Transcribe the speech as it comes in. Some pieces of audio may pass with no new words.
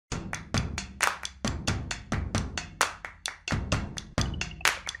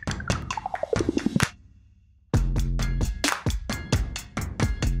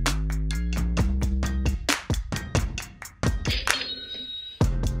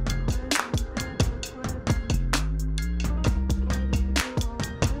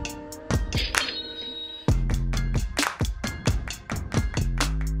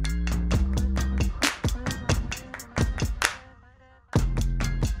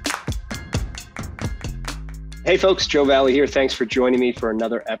Hey folks, Joe Valley here. Thanks for joining me for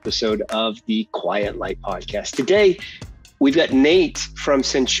another episode of the Quiet Light Podcast. Today, we've got Nate from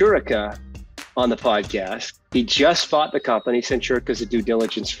Centurica on the podcast. He just bought the company. Centurica is a due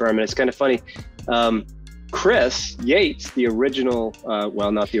diligence firm, and it's kind of funny. Chris Yates, the original,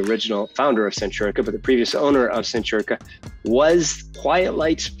 not the original founder of Centurica, but the previous owner of Centurica, was Quiet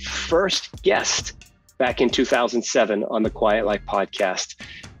Light's first guest back in 2007 on the Quiet Light Podcast.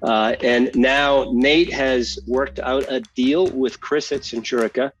 And now Nate has worked out a deal with Chris at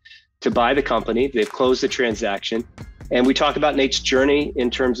Centurica to buy the company. They've closed the transaction. And we talk about Nate's journey in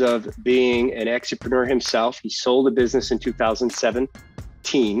terms of being an exitpreneur himself. He sold a business in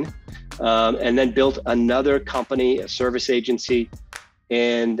 2017 and then built another company, a service agency.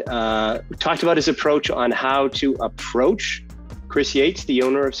 And we talked about his approach on how to approach Chris Yates, the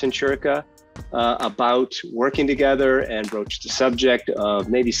owner of Centurica, about working together, and broached the subject of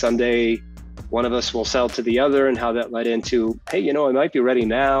maybe someday one of us will sell to the other, and how that led into, hey, I might be ready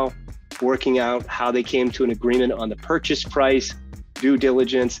now, working out how they came to an agreement on the purchase price, due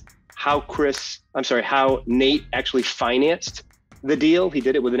diligence, how Nate actually financed the deal. He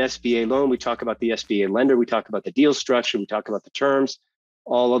did it with an SBA loan. We talk about the SBA lender. We talk about the deal structure. We talk about the terms,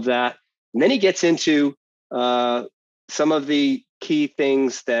 all of that. And then he gets into some of the key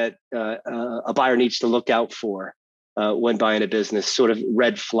things that a buyer needs to look out for when buying a business, sort of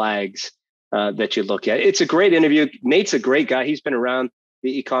red flags that you look at. It's a great interview. Nate's a great guy. He's been around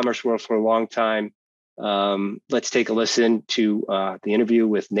the e-commerce world for a long time. Let's take a listen to the interview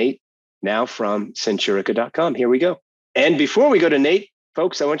with Nate now from Centurica.com. Here we go. And before we go to Nate,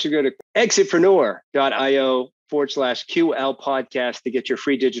 folks, I want you to go to exitpreneur.io/QL podcast to get your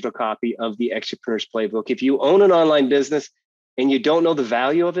free digital copy of the Exitpreneur's Playbook. If you own an online business and you don't know the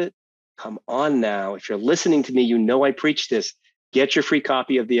value of it, come on now. If you're listening to me, you know I preach this. Get your free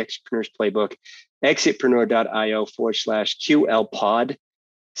copy of the Exitpreneur's Playbook, exitpreneur.io/QL pod.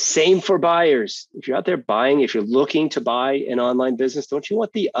 Same for buyers. If you're out there buying, if you're looking to buy an online business, don't you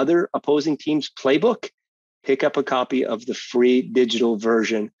want the other opposing team's playbook? Pick up a copy of the free digital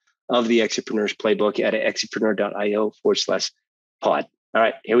version of the Exitpreneur's Playbook at exitpreneur.io/pod. All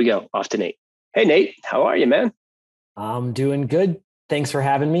right, here we go. Off to Nate. Hey, Nate, how are you, man? I'm doing good. Thanks for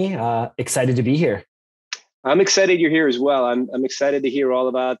having me. Excited to be here. I'm excited you're here as well. I'm excited to hear all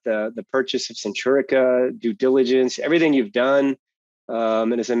about the purchase of Centurica, due diligence, everything you've done.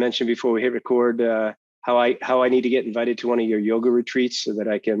 And as I mentioned before we hit record, how I need to get invited to one of your yoga retreats so that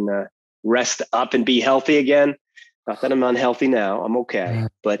I can rest up and be healthy again. Not that I'm unhealthy now. I'm okay.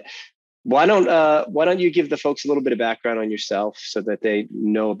 But why don't you give the folks a little bit of background on yourself so that they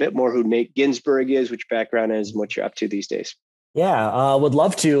know a bit more who Nate Ginsburg is, what your background is, and what you're up to these days? Yeah, would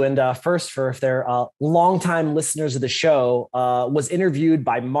love to. And first, if they're longtime listeners of the show, was interviewed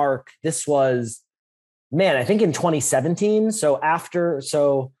by Mark. This was, I think in 2017.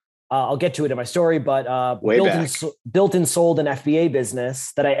 I'll get to it in my story, but built and sold an FBA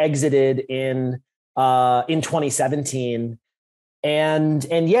business that I exited in 2017. And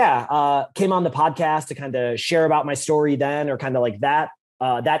came on the podcast to kind of share about my story then, or kind of like that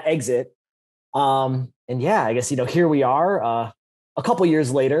exit. I guess, here we are a couple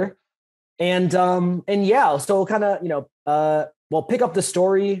years later, so kind of, we'll pick up the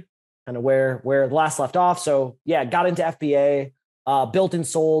story kind of where the last left off. So got into FBA, built and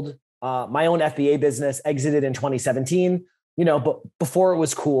sold my own FBA business, exited in 2017, but before it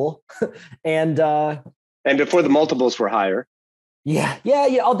was cool. and before the multiples were higher. Yeah.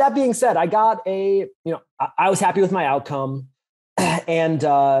 Oh, that being said, I got I was happy with my outcome,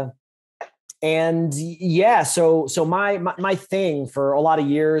 so my thing for a lot of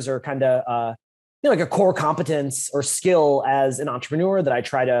years, or kind of, like a core competence or skill as an entrepreneur that I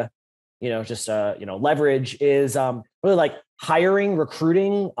try to, leverage is really like hiring,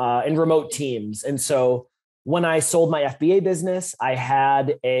 recruiting, and remote teams. And so when I sold my FBA business, I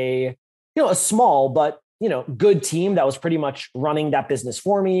had a small, but good team that was pretty much running that business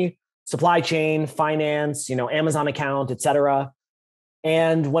for me, supply chain, finance, Amazon account, et cetera.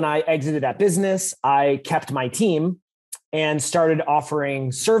 And when I exited that business, I kept my team and started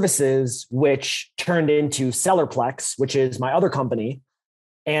offering services, which turned into SellerPlex, which is my other company.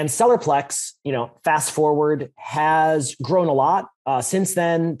 And SellerPlex, fast forward, has grown a lot. Since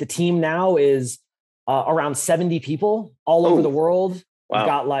then, the team now is around 70 people all over the world. Wow. We've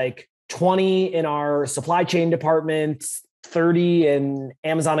got like 20 in our supply chain department, 30 in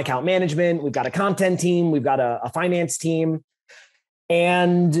Amazon account management. We've got a content team. We've got a finance team.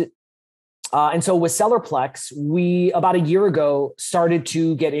 And so with SellerPlex, we about a year ago started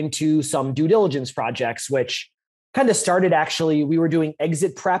to get into some due diligence projects, which kind of started actually, we were doing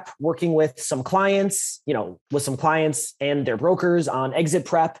exit prep, working with some clients, and their brokers on exit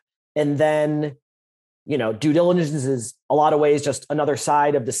prep. And then, due diligence is a lot of ways just another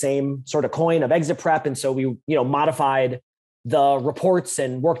side of the same sort of coin of exit prep. And so we, modified the reports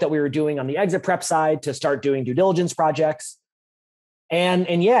and work that we were doing on the exit prep side to start doing due diligence projects.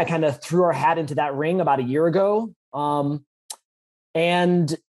 And yeah, kind of threw our hat into that ring about a year ago.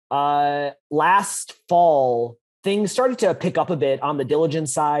 Last fall, things started to pick up a bit on the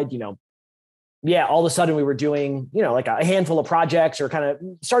diligence side. All of a sudden we were doing, like a handful of projects, or kind of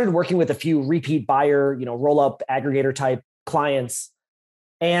started working with a few repeat buyer, roll up aggregator type clients.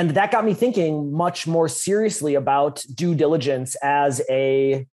 And that got me thinking much more seriously about due diligence as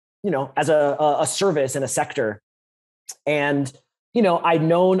a service in a sector. And, I'd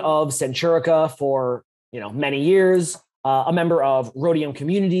known of Centurica for, many years, a member of Rhodium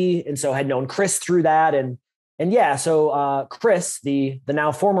Community. And so had known Chris through that. So Chris, the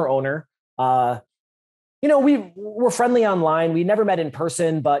now former owner, we were friendly online. We never met in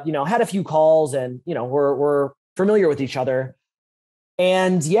person, but, had a few calls and, we're familiar with each other.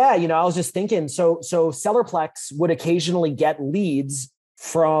 And I was just thinking, so SellerPlex would occasionally get leads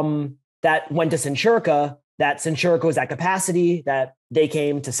from that went to Centurica, that Centurica was at capacity, that they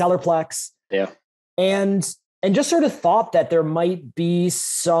came to SellerPlex. Yeah. And just sort of thought that there might be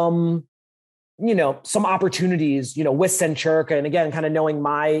some opportunities, with Centurica. And again, kind of knowing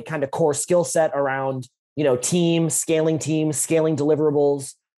my kind of core skill set around, teams, scaling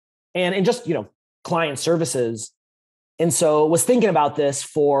deliverables and just, client services. And so was thinking about this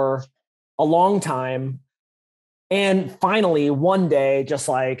for a long time. And finally, one day, just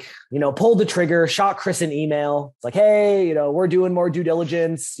like, pulled the trigger, shot Chris an email. It's like, hey, we're doing more due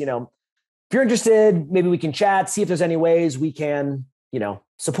diligence. If you're interested, maybe we can chat, see if there's any ways we can,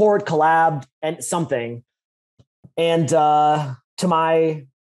 support, collab, and something. And to my,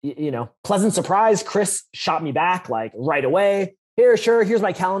 pleasant surprise, Chris shot me back like right away. Here's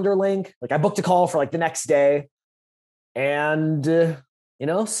my calendar link. Like I booked a call for like the next day. And,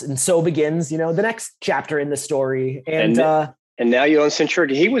 and so begins, the next chapter in the story. And now you own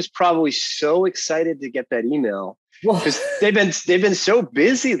Centurica. He was probably so excited to get that email because they've been so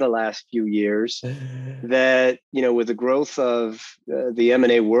busy the last few years that, with the growth of the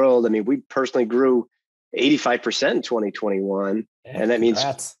M&A world, I mean, we personally grew 85% in 2021. And that means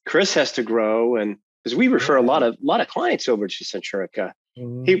Chris has to grow. And because we refer a lot of clients over to Centurica.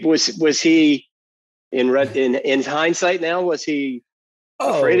 Mm-hmm. Was he in hindsight now, was he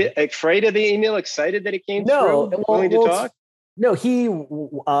afraid of the email, excited that it came through, willing to talk? No, he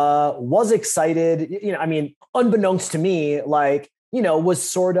was excited. Unbeknownst to me, was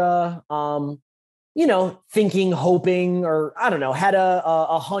sort of, thinking, hoping, or I don't know, had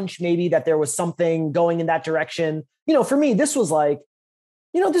a hunch maybe that there was something going in that direction. For me, this was like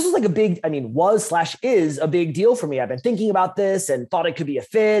a big, is a big deal for me. I've been thinking about this and thought it could be a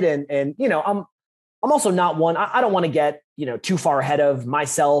fit. And I'm also not one, I don't want to get, too far ahead of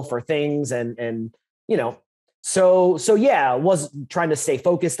myself or things. So was trying to stay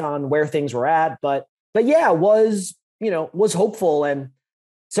focused on where things were at, but was hopeful. And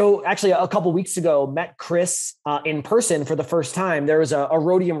so actually a couple of weeks ago, met Chris in person for the first time. There was a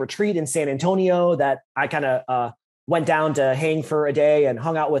Rhodium retreat in San Antonio that I kind of went down to hang for a day and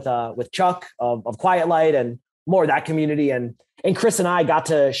hung out with Chuck of Quiet Light and more of that community. And Chris and I got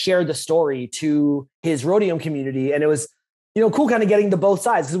to share the story to his Rhodium community. And it was, cool kind of getting to both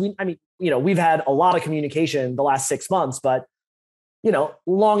sides. Because we've had a lot of communication the last 6 months, but,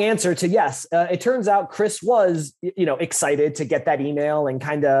 long answer to yes. It turns out Chris was, excited to get that email and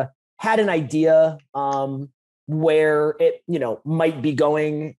kind of had an idea where it, might be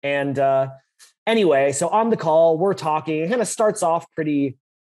going. And anyway, so on the call, we're talking. It kind of starts off pretty,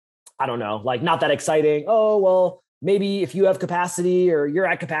 I don't know, like not that exciting. Oh, well, maybe if you have capacity or you're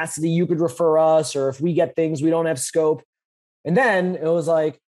at capacity, you could refer us. Or if we get things, we don't have scope. And then it was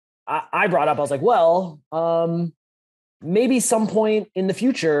like, I brought up, I was like, well, maybe some point in the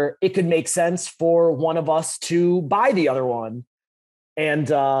future, it could make sense for one of us to buy the other one. And,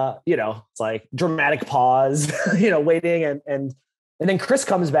 it's like dramatic pause, waiting. And then Chris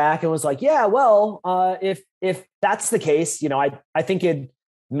comes back and was like, yeah, well, if that's the case, I think it'd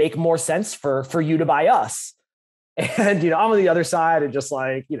make more sense for you to buy us. And, I'm on the other side and just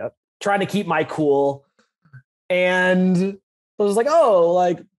like, trying to keep my cool. And I was like, oh,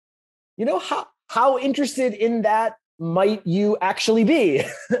 like, how interested in that might you actually be?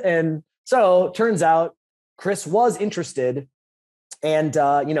 And so turns out Chris was interested and,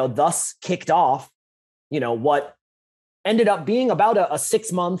 thus kicked off, what ended up being about a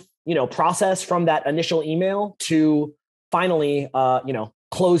 6-month, process from that initial email to finally,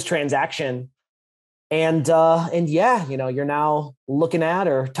 close transaction. And yeah, you're now looking at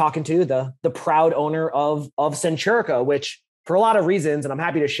or talking to the proud owner of Centurica, which for a lot of reasons, and I'm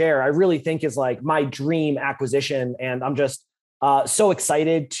happy to share, I really think is like my dream acquisition. And I'm just so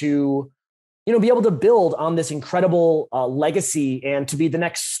excited to, be able to build on this incredible legacy and to be the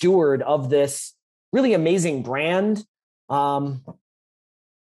next steward of this really amazing brand. It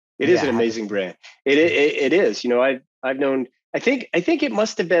is an amazing brand. It is. I've known. I think it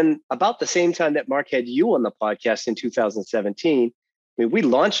must have been about the same time that Mark had you on the podcast in 2017. I mean, we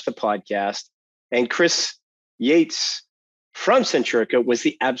launched the podcast, and Chris Yates from Centurica was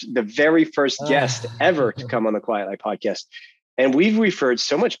the very first guest ever to come on the Quiet Life podcast. And we've referred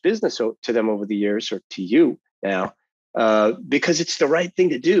so much business to them over the years, or to you now, because it's the right thing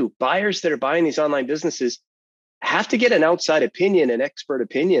to do. Buyers that are buying these online businesses have to get an outside opinion, an expert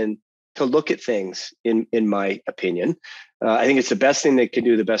opinion, to look at things, in my opinion. I think it's the best thing they can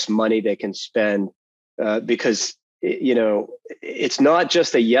do, the best money they can spend, because, it's not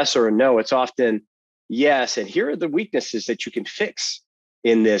just a yes or a no. It's often yes, and here are the weaknesses that you can fix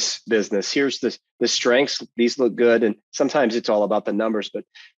in this business. Here's the strengths. These look good. And sometimes it's all about the numbers, but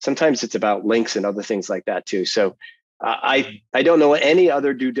sometimes it's about links and other things like that too. So I don't know any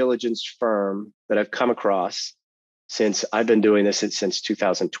other due diligence firm that I've come across since I've been doing this since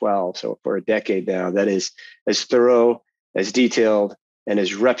 2012. So for a decade now, that is as thorough, as detailed, and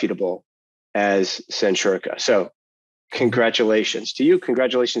as reputable as Centurica. So congratulations to you.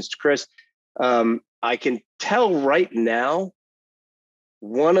 Congratulations to Chris. I can tell right now,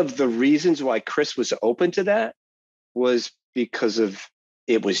 one of the reasons why Chris was open to that was because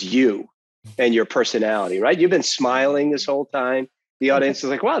it was you and your personality, right? You've been smiling this whole time. The audience is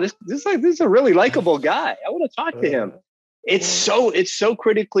like, wow, this is a really likable guy. I want to talk to him. It's so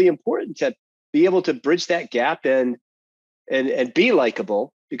critically important to be able to bridge that gap and be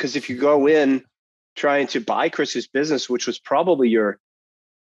likable, because if you go in trying to buy Chris's business, which was probably your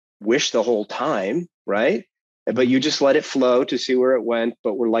wish the whole time, right? But you just let it flow to see where it went,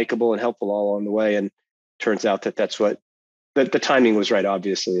 but were likable and helpful all along the way. And turns out that's what the timing was right,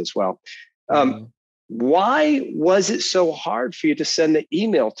 obviously, as well. Why was it so hard for you to send the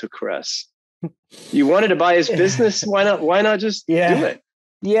email to Chris? You wanted to buy his business. Why not just do it?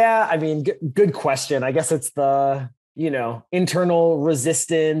 Yeah. I mean, good question. I guess it's the, internal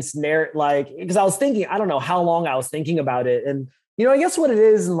resistance because I was thinking, I don't know how long I was thinking about it. And, I guess what it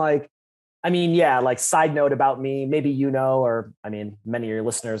is, and side note about me, maybe, or many of your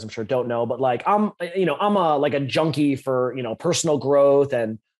listeners, I'm sure, don't know, but I'm a junkie for, personal growth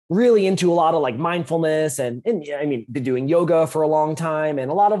and really into a lot of mindfulness and been doing yoga for a long time and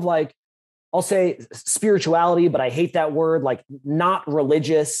a lot of I'll say spirituality, but I hate that word, not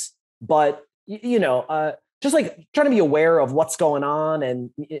religious, but, just trying to be aware of what's going on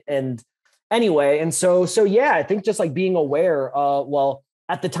and anyway. And so yeah, I think just being aware,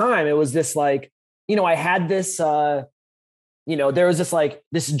 at the time it was this I had this, there was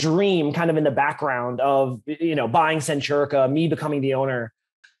this dream kind of in the background of, buying Centurica, me becoming the owner.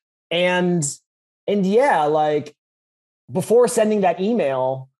 And yeah, before sending that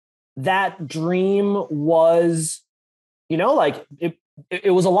email, that dream was,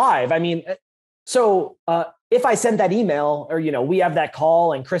 it was alive. So if I sent that email or, we have that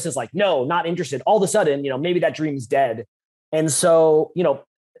call and Chris is like, no, not interested. All of a sudden, maybe that dream's dead. And so,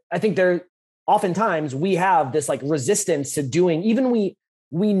 I think oftentimes we have this resistance to doing, even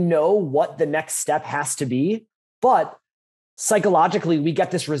we know what the next step has to be, but psychologically we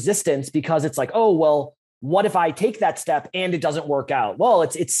get this resistance because it's oh, well, what if I take that step and it doesn't work out? Well,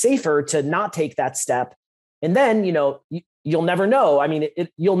 it's safer to not take that step. And then, you'll never know.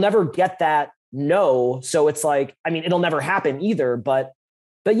 You'll never get that no. So it's it'll never happen either. But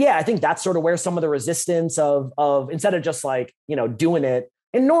yeah, I think that's sort of where some of the resistance of instead of just doing it.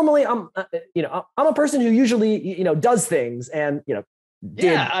 And normally I'm a person who usually, does things and,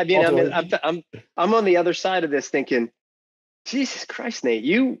 yeah, I'm on the other side of this thinking, Jesus Christ, Nate,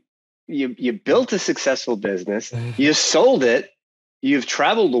 you built a successful business. You sold it. You've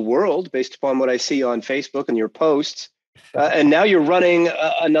traveled the world based upon what I see on Facebook and your posts. And now you're running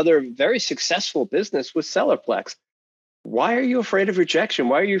another very successful business with SellerPlex. Why are you afraid of rejection?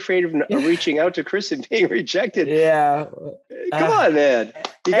 Why are you afraid of reaching out to Chris and being rejected? Yeah. Come on, man.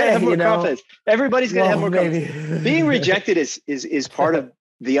 You got to have more confidence. Everybody's got to have more confidence. Being rejected is part of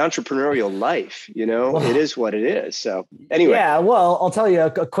the entrepreneurial life. It is what it is. So anyway. Yeah. Well, I'll tell you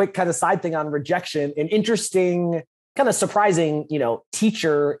a quick kind of side thing on rejection. An interesting, kind of surprising,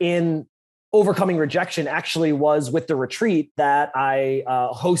 teacher in overcoming rejection actually was with the retreat that I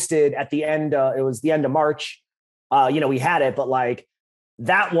hosted at the end. It was the end of March. We had it, but like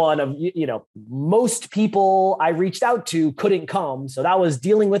that one of, most people I reached out to couldn't come. So that was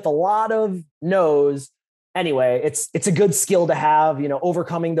dealing with a lot of no's. Anyway, it's a good skill to have,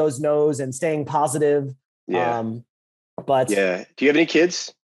 overcoming those no's and staying positive. Yeah. But yeah. Do you have any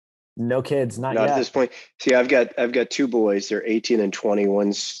kids? No kids, not Not yet. at this point. See, I've got two boys. They're 18 and 20.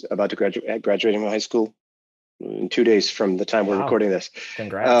 One's about to graduating from high school in 2 days from the time we're recording this.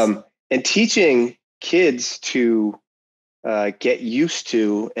 Congrats. And teaching kids to get used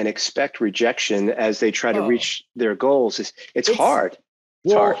to and expect rejection as they try to reach their goals it's hard.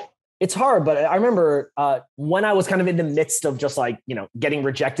 It's hard, but I remember when I was kind of in the midst of just like, getting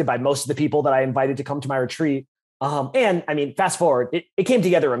rejected by most of the people that I invited to come to my retreat. And I mean, fast forward, it came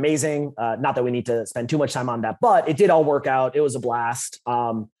together amazing. Not that we need to spend too much time on that, but it did all work out. It was a blast.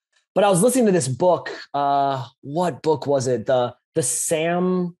 But I was listening to this book. What book was it? The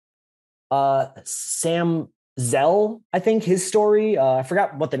Sam Zell, I think his story. I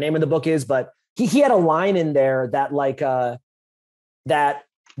forgot what the name of the book is, but he had a line in there that like that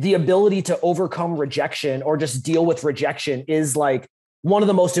the ability to overcome rejection or just deal with rejection is like one of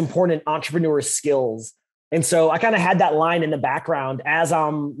the most important entrepreneur skills. And so I kind of had that line in the background as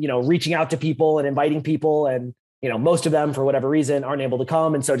I'm, reaching out to people and inviting people, and, most of them for whatever reason aren't able to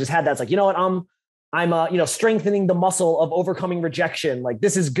come. And so just had that, it's like, I'm strengthening the muscle of overcoming rejection. Like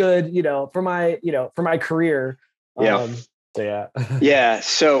this is good, for my career. Yeah. So yeah. Yeah.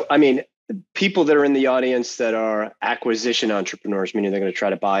 So, I mean, people that are in the audience that are acquisition entrepreneurs, meaning they're going to try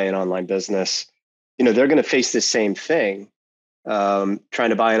to buy an online business, they're going to face the same thing, trying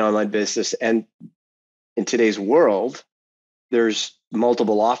to buy an online business. And in today's world, there's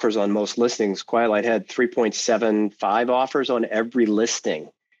multiple offers on most listings. Quiet Light had 3.75 offers on every listing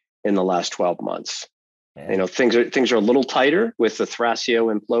in the last 12 months. Yeah. Things are a little tighter with the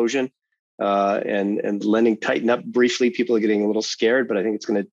Thrasio implosion and lending tighten up briefly. People are getting a little scared, but I think it's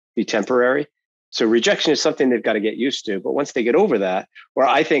going to be temporary. So rejection is something they've got to get used to. But once they get over that, or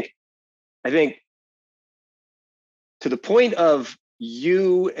I think to the point of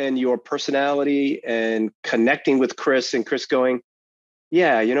you and your personality and connecting with Chris and Chris going,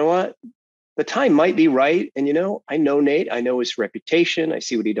 yeah, you know what? The time might be right. And, I know Nate, I know his reputation. I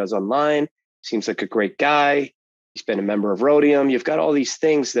see what he does online. Seems like a great guy. He's been a member of Rhodium. You've got all these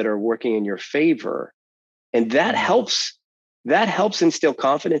things that are working in your favor. And that helps instill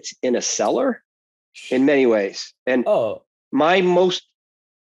confidence in a seller in many ways. And the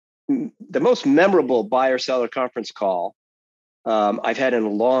most memorable buyer seller conference call I've had in a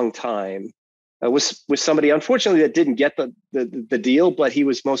long time was with somebody, unfortunately, that didn't get the deal, but he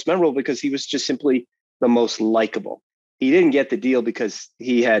was most memorable because he was just simply the most likable. He didn't get the deal because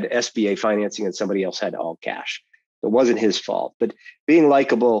he had SBA financing and somebody else had all cash. It wasn't his fault, but being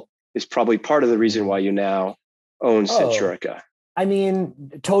likable is probably part of the reason why you now own Centurica. I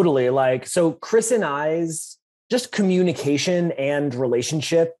mean, totally. Like, so Chris and I's just communication and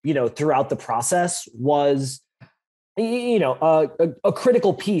relationship, throughout the process was, a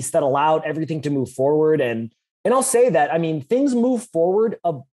critical piece that allowed everything to move forward. And I'll say that, I mean, things move forward,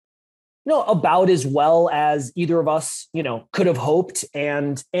 about as well as either of us, could have hoped.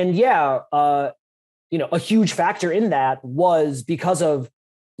 And yeah, a huge factor in that was because of,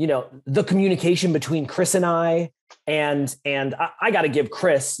 the communication between Chris and I, and I got to give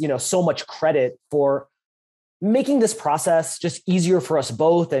Chris, so much credit for making this process just easier for us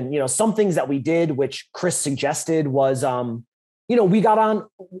both. And, some things that we did, which Chris suggested was, we got on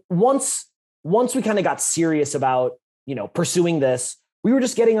once we kind of got serious about, pursuing this, we were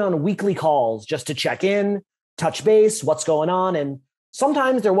just getting on weekly calls just to check in, touch base, what's going on. And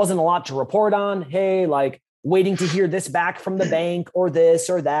sometimes there wasn't a lot to report on. Hey, like waiting to hear this back from the bank or this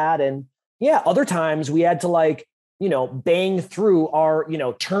or that. And yeah, other times we had to bang through our,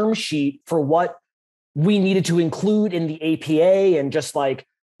 term sheet for what we needed to include in the APA and just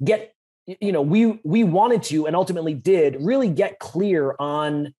get, we wanted to, and ultimately did really get clear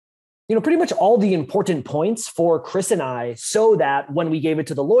on, pretty much all the important points for Chris and I, so that when we gave it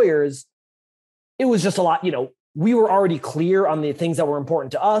to the lawyers, it was just a lot, we were already clear on the things that were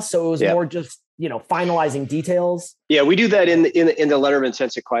important to us. So it was more just, finalizing details. Yeah, we do that in the letter of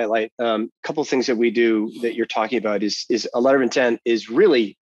intent at Quiet Light. A couple of things that we do that you're talking about is a letter of intent is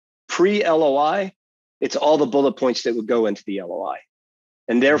really pre-LOI. It's all the bullet points that would go into the LOI.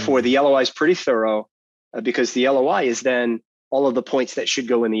 And therefore the LOI is pretty thorough because the LOI is then all of the points that should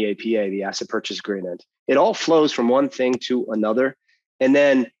go in the APA, the asset purchase agreement. It all flows from one thing to another. And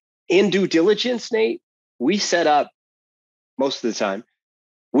then in due diligence, Nate, we set up most of the time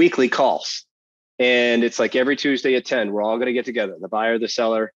weekly calls. And it's like every Tuesday at 10, we're all going to get together, the buyer, the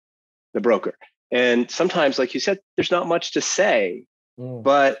seller, the broker. And sometimes, like you said, there's not much to say,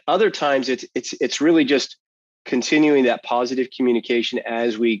 but other times it's really just continuing that positive communication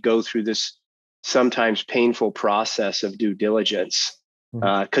as we go through this sometimes painful process of due diligence,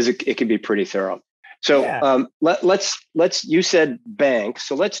 because it can be pretty thorough. So let's you said bank.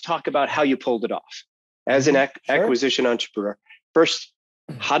 So let's talk about how you pulled it off as an acquisition entrepreneur. First,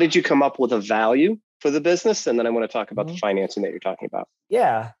 how did you come up with a value for the business? And then I want to talk about the financing that you're talking about.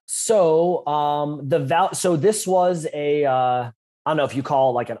 Yeah. So so this was a I don't know if you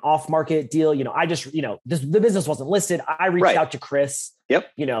call like an off-market deal. I just, the business wasn't listed. I reached out to Chris.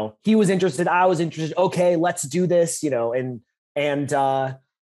 Yep. He was interested. I was interested. Okay, let's do this, and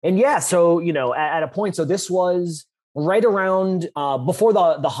yeah. So, at a point, so this was right around before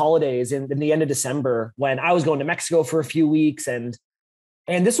the holidays in the end of December, when I was going to Mexico for a few weeks. And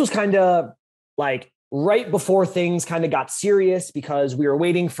this was kind of like right before things kind of got serious, because we were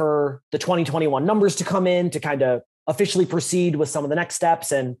waiting for the 2021 numbers to come in to kind of officially proceed with some of the next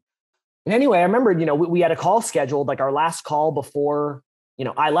steps. And anyway, I remember, we had a call scheduled, like our last call before,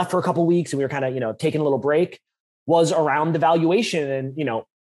 I left for a couple of weeks, and we were kind of, taking a little break, was around the valuation. And,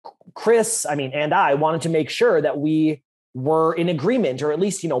 Chris, and I wanted to make sure that we were in agreement, or at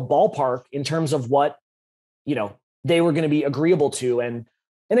least, ballpark in terms of what, they were going to be agreeable to. And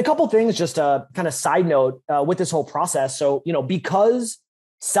a couple of things, just a kind of side note with this whole process. So, because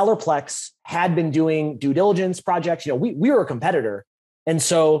SellerPlex had been doing due diligence projects, we were a competitor. And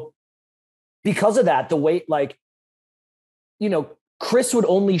so because of that, the way, Chris would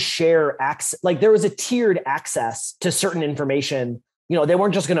only share access, like there was a tiered access to certain information. They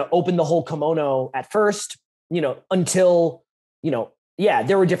weren't just going to open the whole kimono at first, until,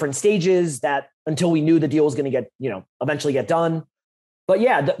 there were different stages that until we knew the deal was going to get, eventually get done. But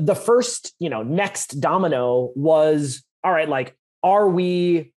yeah, the first, next domino was, all right, like,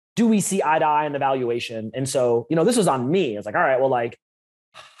 do we see eye to eye on the valuation? And so, this was on me. It's like, all right, well, like,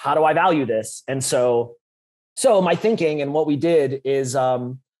 how do I value this? And so my thinking and what we did is,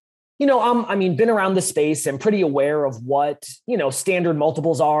 been around the space and pretty aware of what, standard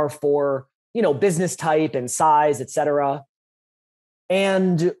multiples are for, business type and size, et cetera.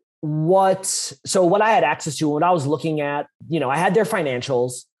 And what I had access to, what I was looking at, I had their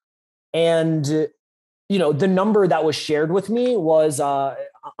financials, and the number that was shared with me was on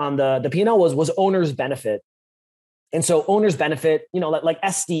the P&L was owner's benefit. And so owner's benefit, like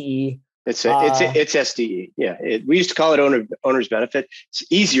SDE. It's SDE. Yeah. We used to call it owner's benefit. It's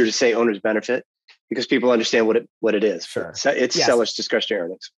easier to say owner's benefit because people understand what it is. Sure. It's seller's discretionary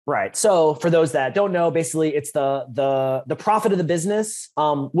earnings. Right. So for those that don't know, basically it's the profit of the business,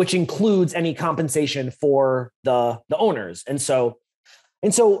 which includes any compensation for the owners. And so,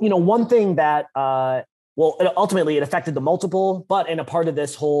 one thing that, ultimately it affected the multiple, but in a part of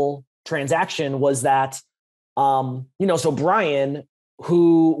this whole transaction was that, so Brian,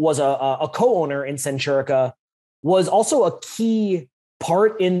 who was a co-owner in Centurica, was also a key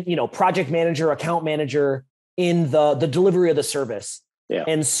part in, project manager, account manager in the delivery of the service. Yeah.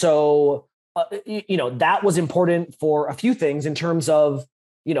 And so, that was important for a few things in terms of,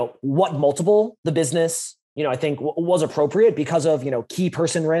 what multiple the business, I think was appropriate because of, key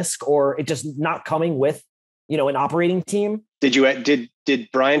person risk, or it just not coming with, an operating team. Did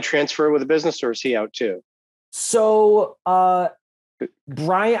Brian transfer with the business, or is he out too? So,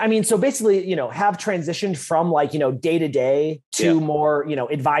 Brian, so basically, have transitioned from like, day to day to more,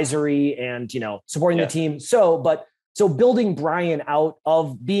 advisory and, supporting the team. So building Brian out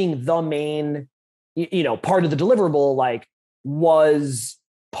of being the main, part of the deliverable, like was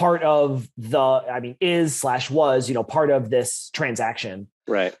part of was, part of this transaction.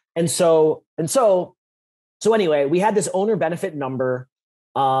 Right. And so anyway, we had this owner benefit number,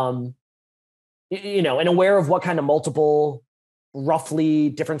 and aware of what kind of multiple roughly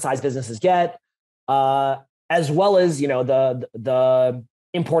different size businesses get, as well as, the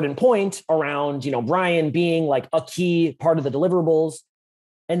important point around, Brian being like a key part of the deliverables.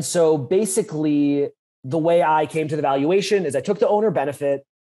 And so basically the way I came to the valuation is I took the owner benefit,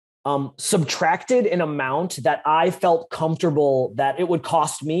 subtracted an amount that I felt comfortable that it would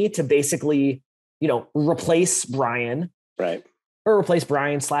cost me to basically, replace Brian. Right. Or replace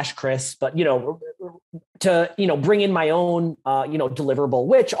Brian / Chris, but, to, bring in my own, deliverable,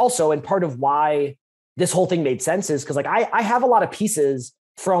 which also, and part of why this whole thing made sense is because like, I have a lot of pieces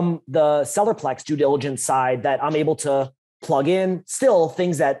from the SellerPlex due diligence side that I'm able to plug in, still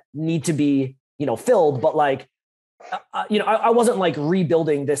things that need to be, filled, but like, I wasn't like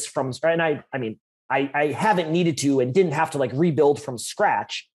rebuilding this from, and I I haven't needed to and didn't have to like rebuild from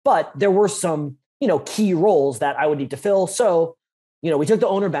scratch, but there were some, key roles that I would need to fill. So, we took the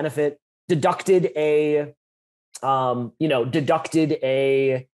owner benefit, deducted an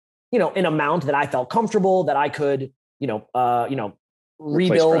amount that I felt comfortable that I could,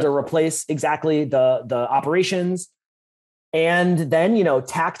 rebuild or replace exactly the operations. And then,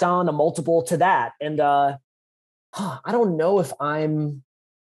 tacked on a multiple to that. And I don't know if I'm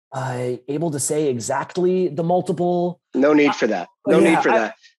able to say exactly the multiple. No need for that. No need for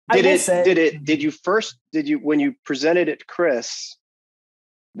that. When you presented it to Chris,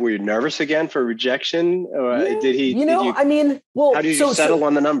 were you nervous again for rejection? Or how did you settle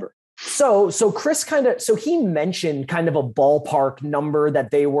on the number? So Chris he mentioned kind of a ballpark number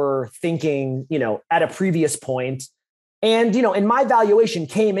that they were thinking, at a previous point. And, and my valuation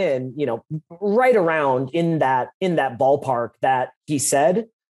came in, right around in that ballpark that he said.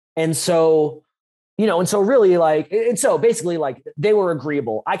 And so, really basically like they were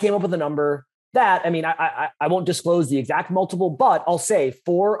agreeable. I came up with a number that, I won't disclose the exact multiple, but I'll say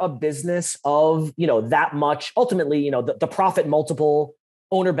for a business of, that much, ultimately, the profit multiple,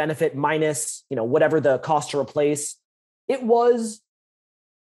 owner benefit minus, whatever the cost to replace, it was,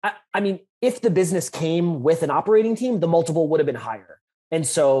 if the business came with an operating team, the multiple would have been higher. And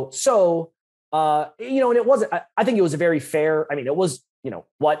and it wasn't, I think it was a very fair, it was,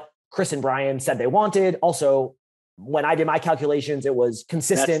 what Chris and Brian said they wanted. Also, when I did my calculations, it was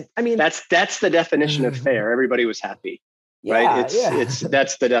consistent. That's the definition of fair. Everybody was happy, right?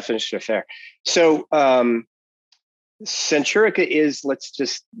 That's the definition of fair. So, Centurica is, let's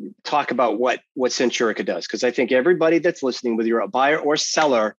just talk about what Centurica does. Because I think everybody that's listening, whether you're a buyer or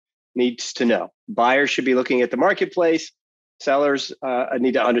seller, needs to know. Buyers should be looking at the marketplace. Sellers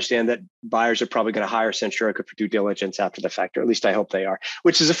need to understand that buyers are probably going to hire Centurica for due diligence after the fact, or at least I hope they are,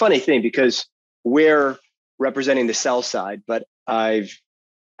 which is a funny thing because we're representing the sell side, but I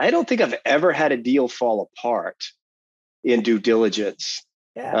don't think I've ever had a deal fall apart in due diligence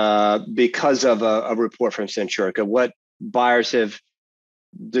because of a report from Centurica. What buyers have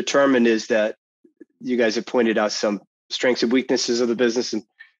determined is that you guys have pointed out some strengths and weaknesses of the business and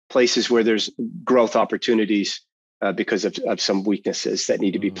places where there's growth opportunities because of some weaknesses that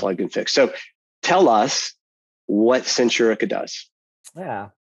need to be plugged and fixed. So tell us what Centurica does. Yeah,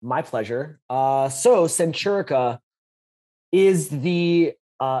 my pleasure. So Centurica is the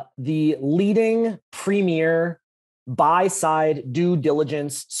leading premier buy-side due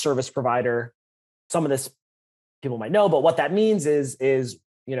diligence service provider. Some of this people might know, but what that means is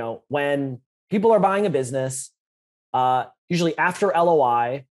when people are buying a business, usually after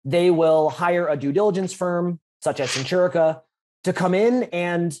LOI, they will hire a due diligence firm such as Centurica to come in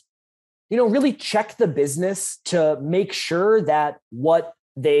and really check the business to make sure that what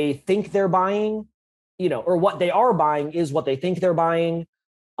they think they're buying, or what they are buying is what they think they're buying,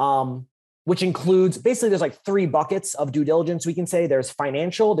 which includes basically there's like three buckets of due diligence. We can say there's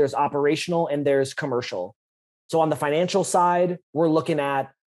financial, there's operational, and there's commercial. So on the financial side, we're looking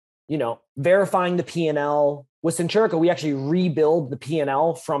at, verifying the P&L. With Centurica, we actually rebuild the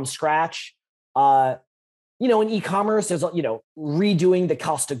P&L from scratch. In e-commerce, there's, redoing the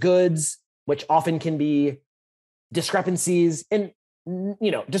cost of goods, which often can be discrepancies. And,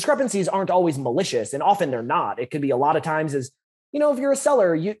 discrepancies aren't always malicious, and often they're not. It could be a lot of times is, if you're a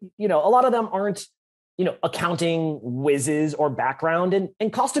seller, a lot of them aren't, accounting whizzes or background,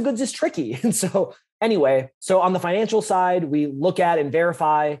 and cost of goods is tricky. And so anyway, on the financial side, we look at and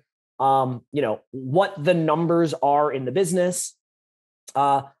verify, what the numbers are in the business.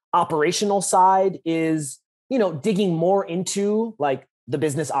 Operational side is, digging more into like the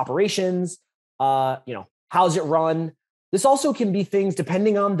business operations, how's it run? This also can be things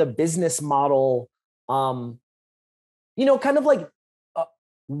depending on the business model, kind of like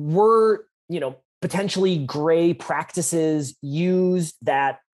were, potentially gray practices used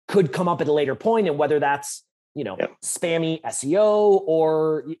that could come up at a later point, and whether that's, spammy SEO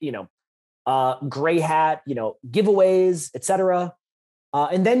or, gray hat, giveaways, et cetera.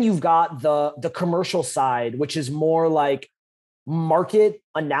 And then you've got the commercial side, which is more like market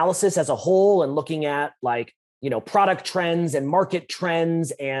analysis as a whole and looking at like, product trends and market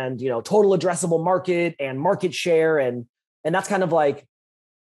trends and, total addressable market and market share. And that's kind of like,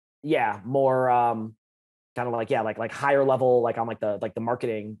 more kind of like higher level, like on like the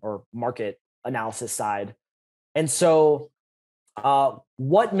marketing or market analysis side. And so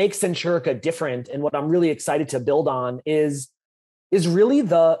what makes Centurica different and what I'm really excited to build on is really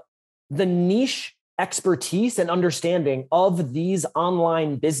the niche expertise and understanding of these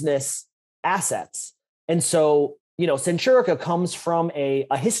online business assets. And so, Centurica comes from a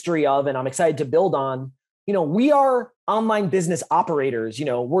history of, and I'm excited to build on, we are online business operators.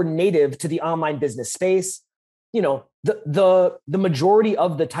 We're native to the online business space. The majority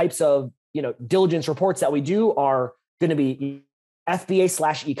of the types of, diligence reports that we do are going to be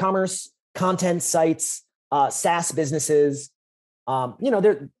FBA/e-commerce, content sites, SaaS businesses.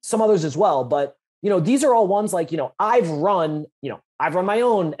 There some others as well, but these are all ones like, I've run my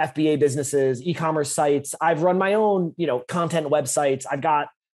own FBA businesses, e-commerce sites. I've run my own, content websites. I've got,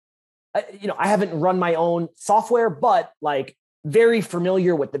 I haven't run my own software, but like very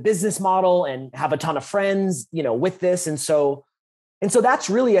familiar with the business model and have a ton of friends, with this. And so that's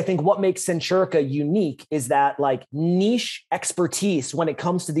really, I think, what makes Centurica unique is that like niche expertise when it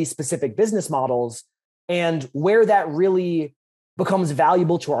comes to these specific business models, and where that really becomes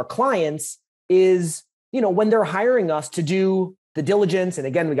valuable to our clients is, when they're hiring us to do the diligence. And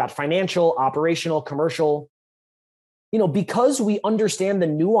again, we got financial, operational, commercial, because we understand the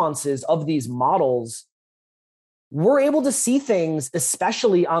nuances of these models, we're able to see things,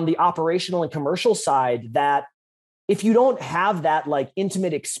 especially on the operational and commercial side, that if you don't have that like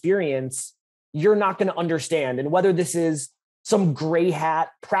intimate experience, you're not going to understand. And whether this is some gray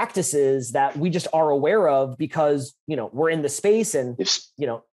hat practices that we just are aware of because, we're in the space and,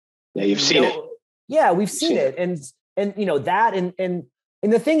 yeah, you've seen it. Yeah, we've seen it. And that, and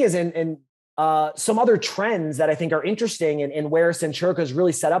the thing is, and some other trends that I think are interesting and where Centurica is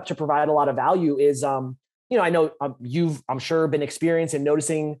really set up to provide a lot of value is, I know you've, I'm sure, been experiencing and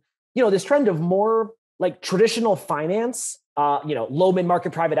noticing, this trend of more like traditional finance, low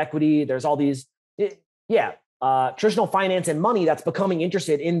mid-market private equity. There's all these, traditional finance and money that's becoming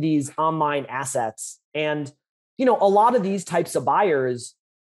interested in these online assets. And, a lot of these types of buyers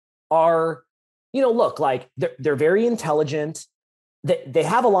are, look, like they're very intelligent. They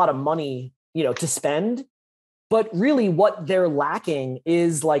have a lot of money, to spend, but really what they're lacking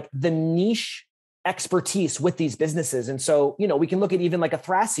is like the niche expertise with these businesses. And so, we can look at even like a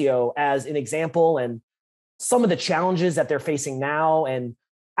Thrasio as an example and some of the challenges that they're facing now. And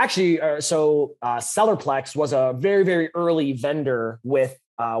actually, SellerPlex was a very, very early vendor with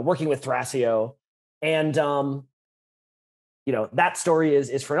working with Thrasio. And, that story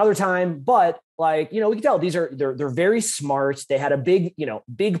is for another time, but like, we can tell they're very smart. They had a big,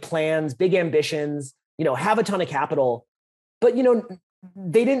 big plans, big ambitions, have a ton of capital, but,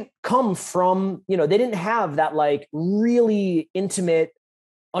 they didn't come from, they didn't have that like really intimate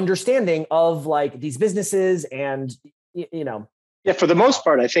understanding of like these businesses and, Yeah, for the most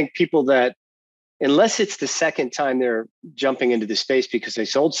part, I think people that, unless it's the second time they're jumping into the space because they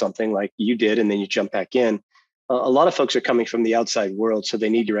sold something like you did, and then you jump back in, a lot of folks are coming from the outside world, so they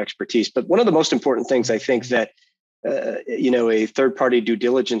need your expertise. But one of the most important things I think that, a third-party due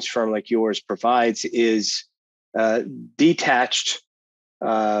diligence firm like yours provides is detached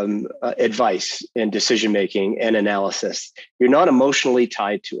advice and decision-making and analysis. You're not emotionally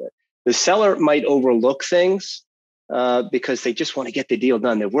tied to it. The seller might overlook things because they just want to get the deal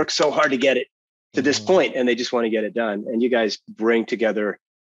done. They've worked so hard to get it to this point, and they just want to get it done. And you guys bring together,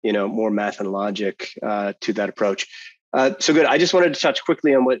 more math and logic to that approach. So good. I just wanted to touch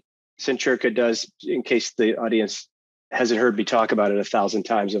quickly on what Centurica does in case the audience hasn't heard me talk about it 1,000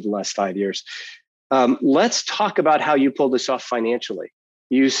 times over the last 5 years. Let's talk about how you pulled this off financially.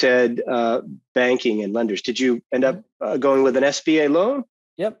 You said banking and lenders. Did you end up going with an SBA loan?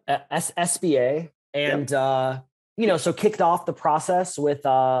 Yep, SBA. And, so kicked off the process with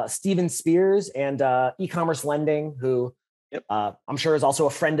Steven Spears and e-commerce lending, who I'm sure is also a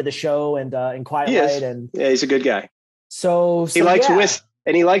friend of the show and Quiet Light. And yeah, he's a good guy. So he likes whiskey,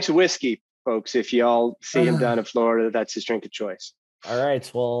 and he likes whiskey, folks. If y'all see him down in Florida, that's his drink of choice. All right.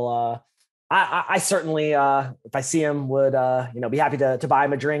 Well, I certainly, if I see him, would be happy to buy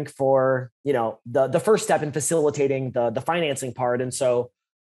him a drink for the first step in facilitating the financing part. And so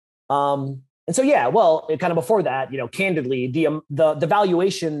yeah. Well, kind of before that, candidly, the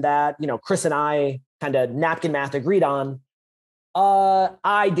valuation that Chris and I kind of napkin math agreed on,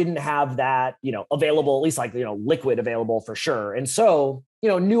 I didn't have that available, at least like liquid available for sure. And so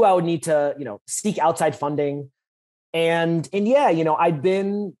knew I would need to seek outside funding, and yeah, I'd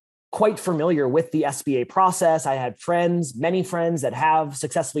been quite familiar with the SBA process. I had many friends that have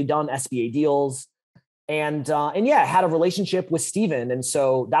successfully done SBA deals, and yeah, had a relationship with Steven. And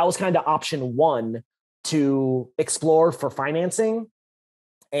so that was kind of option one to explore for financing.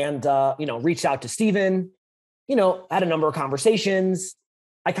 And, reached out to Steven, had a number of conversations.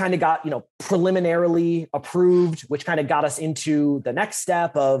 I kind of got, preliminarily approved, which kind of got us into the next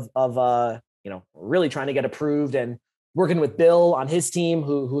step of really trying to get approved and working with Bill on his team,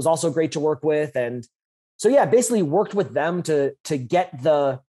 who's also great to work with. And yeah, basically worked with them to get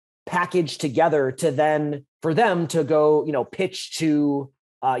the package together to then for them to go, pitch to,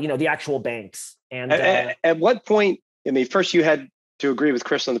 the actual banks. And at what point, I mean, first you had to agree with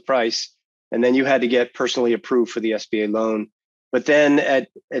Chris on the price, and then you had to get personally approved for the SBA loan. But then at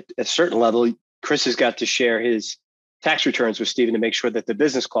a certain level, Chris has got to share his tax returns with Stephen to make sure that the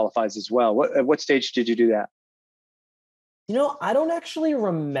business qualifies as well. At what stage did you do that? I don't actually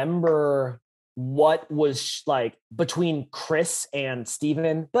remember what was like between Chris and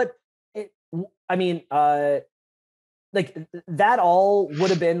Stephen, but like that all would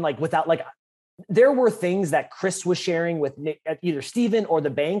have been like without like, there were things that Chris was sharing with either Stephen or the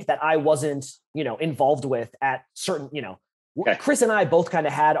bank that I wasn't, involved with at certain, okay. Chris and I both kind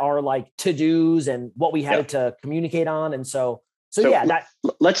of had our like to-dos and what we had to communicate on. And so yeah,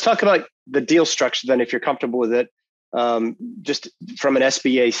 let's talk about the deal structure then, if you're comfortable with it. Just from an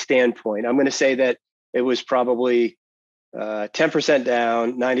SBA standpoint, I'm going to say that it was probably 10%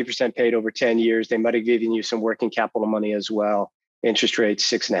 down, 90% paid over 10 years. They might have given you some working capital money as well. Interest rates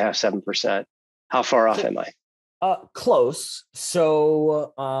 6.5%, 7%. How far off am I? Close.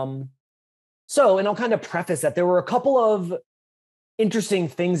 So, and I'll kind of preface that there were a couple of interesting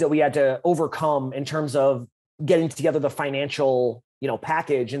things that we had to overcome in terms of getting together the financial,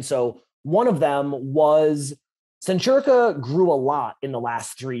 package. And so one of them was Centurica grew a lot in the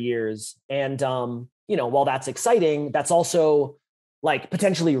last 3 years. And, while that's exciting, that's also like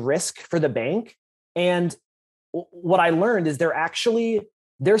potentially risk for the bank. And what I learned is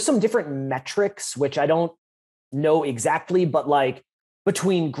there's some different metrics, which I don't know exactly, but like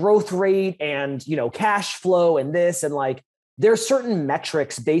between growth rate and, cash flow and this, and like, there's certain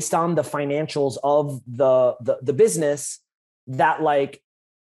metrics based on the financials of the business that like,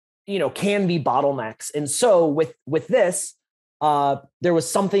 can be bottlenecks. And so with this, there was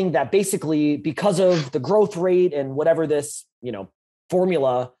something that basically, because of the growth rate and whatever this,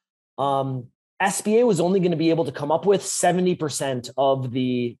 formula, SBA was only going to be able to come up with 70% of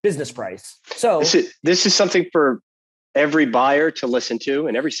the business price. So this is something for every buyer to listen to,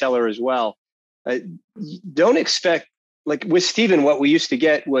 and every seller as well. Don't expect, like with Stephen, what we used to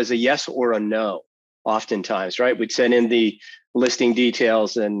get was a yes or a no oftentimes, right? We'd send in the listing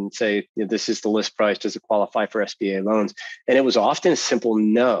details and say, this is the list price. Does it qualify for SBA loans? And it was often a simple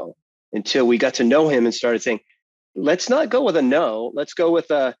no, until we got to know him and started saying, let's not go with a no. Let's go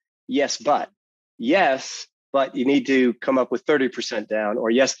with a yes, but. Yes, but you need to come up with 30% down. Or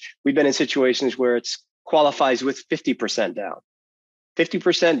yes, we've been in situations where it qualifies with 50% down.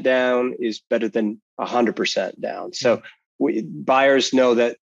 50% down is better than 100% down. So buyers know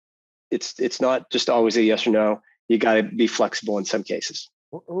that it's not just always a yes or no. You got to be flexible in some cases.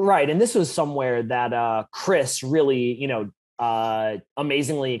 Right. And this was somewhere that Chris really,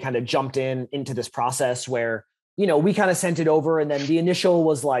 amazingly kind of jumped into this process where, we kind of sent it over, and then the initial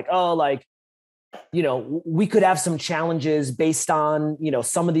was like, oh, like, we could have some challenges based on,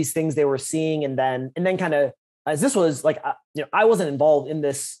 some of these things they were seeing. And then kind of, as this was like, I wasn't involved in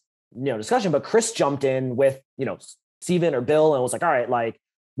this, discussion, but Chris jumped in with, Stephen or Bill, and was like, all right, like,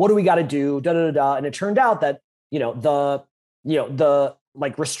 what do we got to do? Da, da, da, da. And it turned out that, the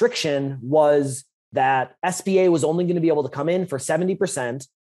like restriction was that SBA was only going to be able to come in for 70%,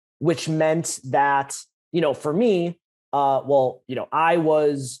 which meant that, for me, I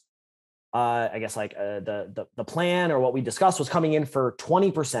was, I guess like the plan or what we discussed was coming in for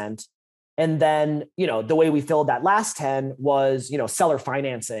 20. And then, the way we filled that last 10 was, seller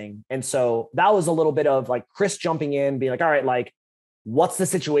financing. And so that was a little bit of like Chris jumping in, being like, all right, like, what's the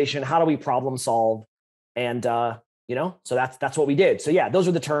situation? How do we problem solve? And, so that's what we did. So yeah, those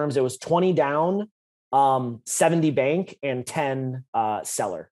are the terms. It was 20 down, 70 bank, and 10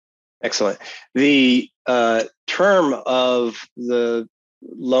 seller. Excellent. The term of the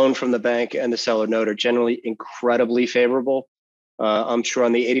loan from the bank and the seller note are generally incredibly favorable. I'm sure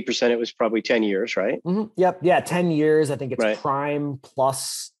on the 80%, it was probably 10 years, right? Mm-hmm. Yep. Yeah. 10 years. I think it's prime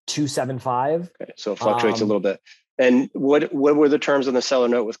plus 275. Okay. So it fluctuates a little bit. And what were the terms on the seller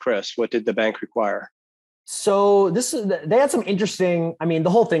note with Chris? What did the bank require? So they had some interesting, the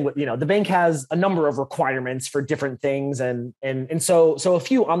whole thing with, the bank has a number of requirements for different things. And so a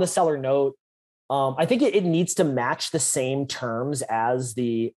few on the seller note, I think it needs to match the same terms as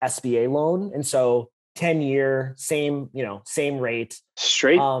the SBA loan. And so 10-year, same rate.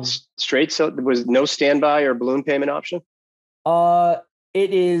 Straight. So there was no standby or balloon payment option?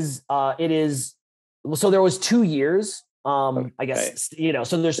 It is. So there was 2 years, I guess,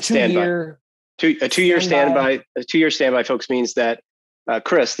 so there's 2 year. A 2 year standby. A 2 year standby, folks, means that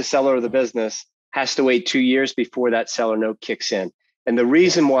Chris, the seller of the business, has to wait 2 years before that seller note kicks in. And the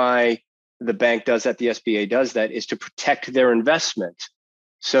reason why the bank does that, the SBA does that, is to protect their investment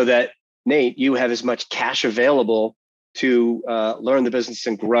so that, Nate, you have as much cash available to learn the business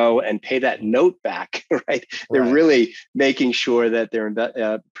and grow and pay that note back, right? They're really making sure that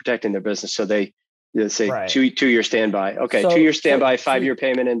they're protecting their business. So they say 2-year standby. Okay, 2-year standby, 5-year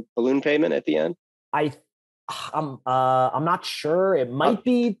payment, and balloon payment at the end. I'm not sure. It might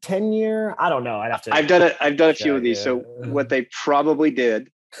be 10-year. I don't know. I'd have to. I've done a few of these. So what they probably did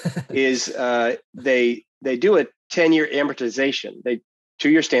is they do a 10-year amortization.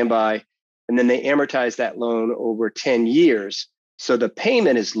 2-year standby, and then they amortize that loan over 10 years. So the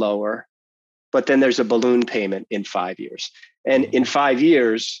payment is lower, but then there's a balloon payment in 5 years. And in 5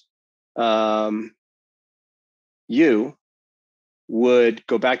 years, you would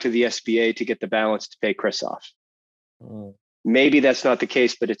go back to the SBA to get the balance to pay Chris off. Maybe that's not the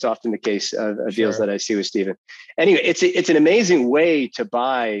case, but it's often the case of deals that I see with Stephen. Anyway, it's an amazing way to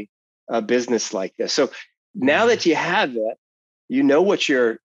buy a business like this. So now that you have it, you know what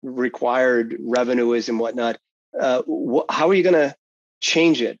your required revenue is and whatnot. How are you going to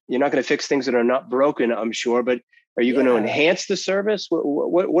change it? You're not going to fix things that are not broken, I'm sure, but are you going to enhance the service?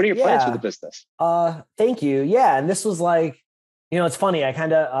 What are your plans for the business? Thank you. Yeah. And this was like, it's funny. I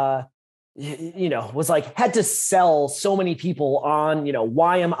kind of, was like, had to sell so many people on,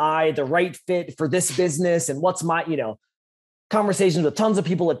 why am I the right fit for this business? And what's my, conversations with tons of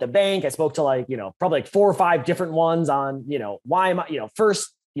people at the bank. I spoke to probably like 4 or 5 different ones on, why am I,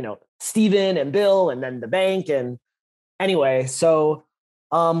 first, Stephen and Bill, and then the bank. And anyway, so,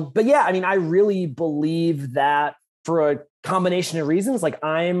 but yeah, I mean, I really believe that for a combination of reasons, like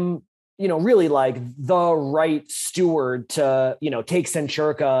I'm, really like the right steward to, take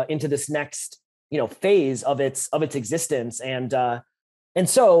Centurica into this next, phase of its existence. And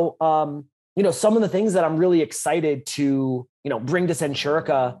so, some of the things that I'm really excited to, bring to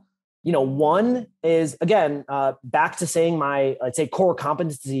Centurica, one is, again, back to saying my, let's say, core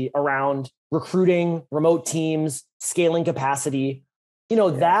competency around recruiting, remote teams, scaling capacity,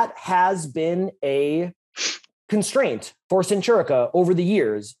 that has been a constraint for Centurica over the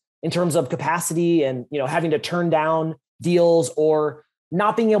years in terms of capacity and, having to turn down deals or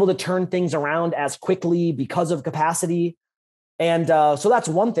not being able to turn things around as quickly because of capacity. And so that's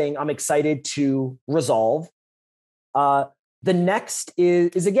one thing I'm excited to resolve. The next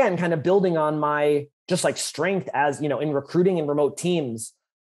is again, kind of building on my just like strength as, in recruiting and remote teams,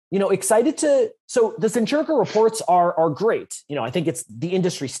 excited to, so the Centurica reports are great. I think it's the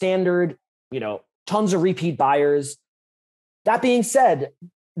industry standard, tons of repeat buyers. That being said,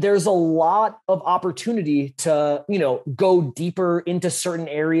 there's a lot of opportunity to, go deeper into certain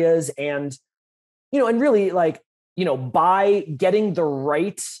areas and, and really like, by getting the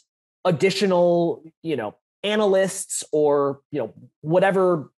right additional, analysts or,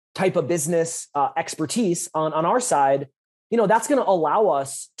 whatever type of business expertise on our side, that's going to allow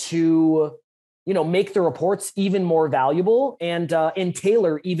us to, make the reports even more valuable and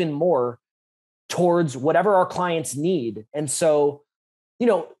tailor even more towards whatever our clients need. And so,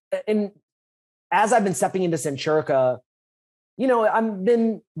 and as I've been stepping into Centurica, I've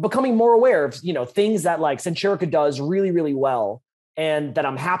been becoming more aware of, things that like Centurica does really, really well and that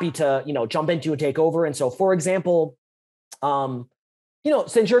I'm happy to, jump into and take over. And so, for example,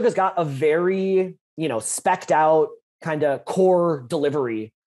 Centurica's got a very, specced out kind of core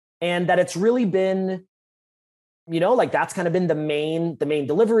delivery, and that it's really been, like that's kind of been the main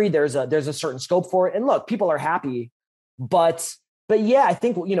delivery. There's a certain scope for it. And look, people are happy, but yeah, I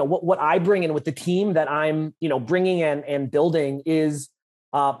think, what I bring in with the team that I'm, bringing in and building is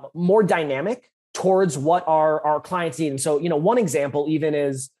more dynamic towards what our clients need. And so, one example even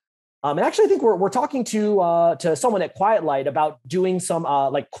is, and actually I think we're talking to someone at Quiet Light about doing some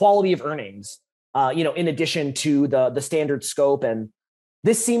like quality of earnings, in addition to the standard scope. And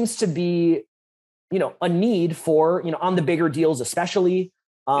this seems to be, a need for, on the bigger deals, especially,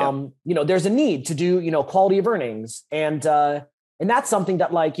 there's a need to do, quality of earnings. And that's something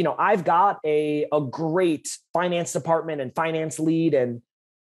that like, I've got a great finance department and finance lead, and,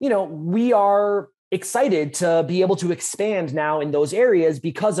 we are excited to be able to expand now in those areas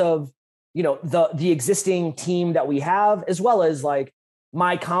because of, the existing team that we have, as well as like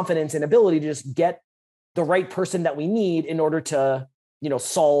my confidence and ability to just get the right person that we need in order to,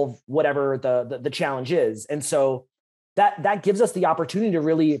 solve whatever the challenge is. And so that gives us the opportunity to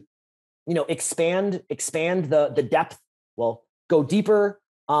really, expand the depth. Well, go deeper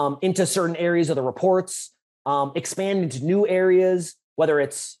into certain areas of the reports, expand into new areas, whether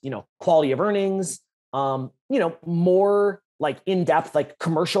it's, quality of earnings, more like in-depth, like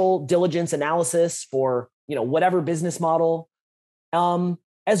commercial diligence analysis for, whatever business model. And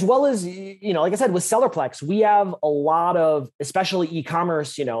as well as, like I said, with SellerPlex, we have a lot of, especially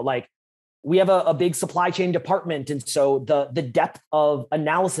e-commerce, like we have a big supply chain department. And so the depth of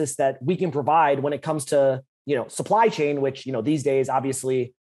analysis that we can provide when it comes to, supply chain, which, these days,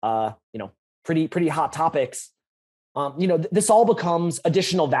 obviously, pretty hot topics. This all becomes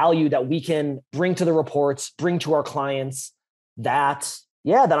additional value that we can bring to the reports, bring to our clients that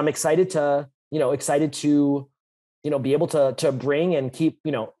I'm excited to be able to bring and keep,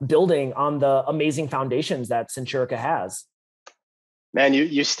 building on the amazing foundations that Centurica has. Man,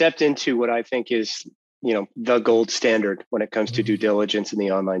 you stepped into what I think is, the gold standard when it comes to due diligence in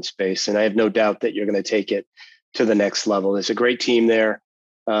the online space. And I have no doubt that you're going to take it to the next level. There's a great team there.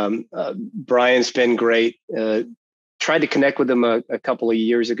 Brian's been great. Tried to connect with him a couple of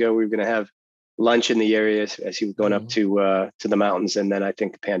years ago. We were going to have lunch in the area as he was going up to the mountains. And then I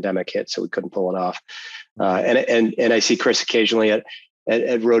think the pandemic hit, so we couldn't pull it off. And I see Chris occasionally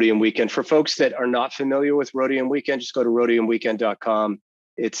at Rhodium Weekend. For folks that are not familiar with Rhodium Weekend, just go to rhodiumweekend.com.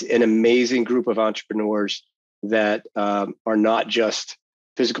 It's an amazing group of entrepreneurs that are not just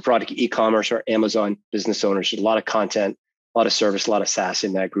physical product e-commerce or Amazon business owners. There's a lot of content, a lot of service, a lot of SaaS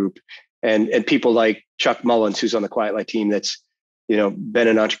in that group. And people like Chuck Mullins, who's on the Quiet Light team, that's been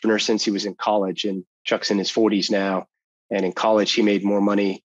an entrepreneur since he was in college, and Chuck's in his 40s now. And in college, he made more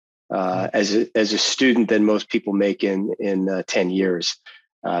money as a student than most people make in 10 years.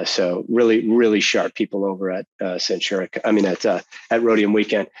 So really, really sharp people over at Centurica. I mean, at Rhodium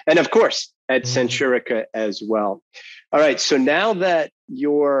Weekend, and of course at Centurica as well. All right. So now that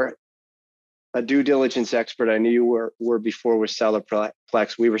you're a due diligence expert, I knew you were before with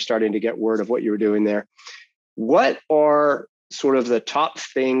SellerPlex. We were starting to get word of what you were doing there. What are sort of the top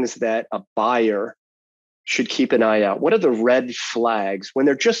things that a buyer should keep an eye out? What are the red flags when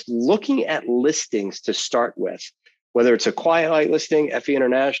they're just looking at listings to start with, whether it's a Quiet Light listing, FE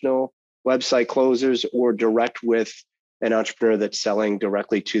International, website closers, or direct with an entrepreneur that's selling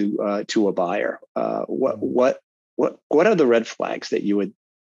directly to a buyer? What are the red flags that you would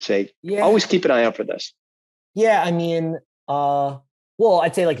say? Always keep an eye out for this. Yeah, I mean, well,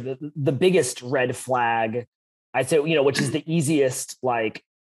 I'd say like the biggest red flag, I'd say, which is the easiest,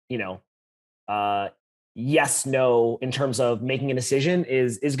 yes, no, in terms of making a decision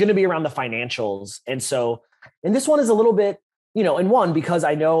is going to be around the financials. And this one is a little bit, and one, because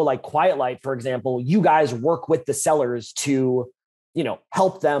I know like Quiet Light, for example, you guys work with the sellers to,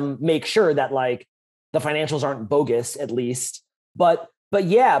 help them make sure that like the financials aren't bogus, at least. But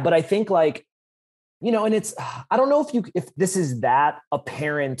I think like, and it's, I don't know if this is that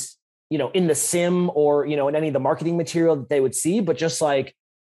apparent, in the sim or, in any of the marketing material that they would see, but just like,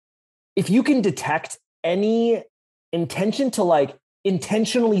 if you can detect any intention to like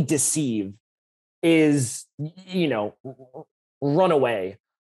intentionally deceive is, run away.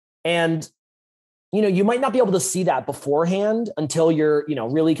 And, you might not be able to see that beforehand until you're,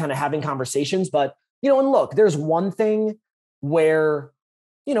 really kind of having conversations. But, and look, there's one thing where,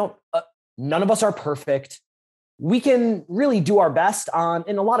 none of us are perfect. We can really do our best on,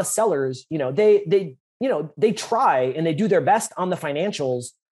 and a lot of sellers, they try and they do their best on the financials,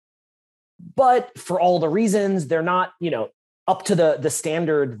 but for all the reasons, they're not, up to the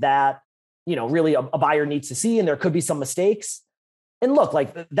standard that, really a buyer needs to see. And there could be some mistakes. And look,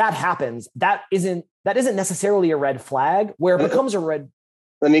 like that happens. That isn't necessarily a red flag. Where it becomes a red.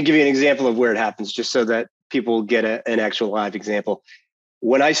 Let me give you an example of where it happens, just so that people get an actual live example.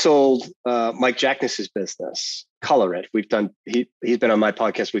 When I sold Mike Jackness's business, Color It, he's been on my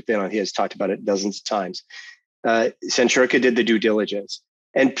podcast. He has talked about it dozens of times. Centurica did the due diligence.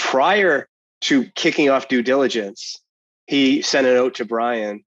 And prior to kicking off due diligence, he sent a note to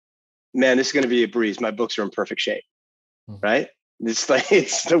Brian, man, this is going to be a breeze. My books are in perfect shape, right?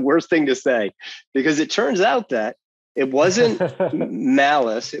 It's the worst thing to say, because it turns out that it wasn't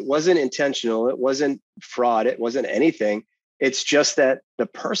malice. It wasn't intentional. It wasn't fraud. It wasn't anything. It's just that the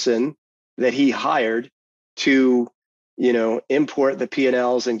person that he hired to, import the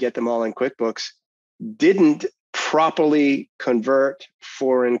P&Ls and get them all in QuickBooks didn't properly convert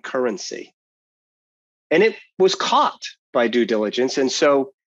foreign currency. And it was caught by due diligence. And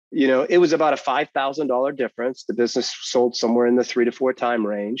so, it was about a $5,000 difference. The business sold somewhere in the 3 to 4 time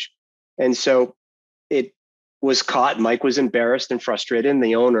range. And so it was caught. Mike was embarrassed and frustrated. And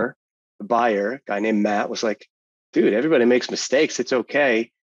the owner, the buyer, a guy named Matt, was like, dude, everybody makes mistakes. It's okay.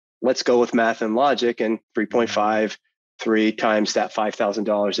 Let's go with math and logic. And 3.53 times that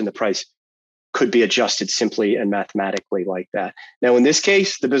 $5,000, and the price could be adjusted simply and mathematically like that. Now, in this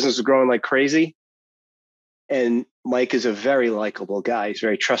case, the business was growing like crazy. And Mike is a very likable guy. He's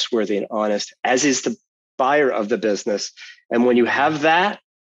very trustworthy and honest, as is the buyer of the business. And when you have that,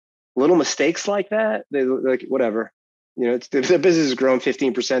 little mistakes like that, they like, whatever, it's the business has grown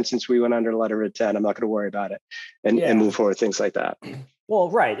 15% since we went under letter of intent. I'm not going to worry about it and move forward, things like that. Well,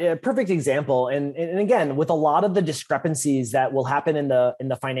 right. A perfect example. And again, with a lot of the discrepancies that will happen in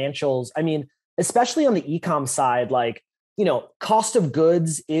the financials, I mean, especially on the e-com side, like, cost of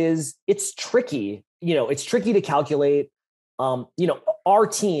goods it's tricky. It's tricky to calculate. Our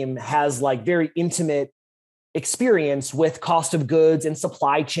team has like very intimate experience with cost of goods and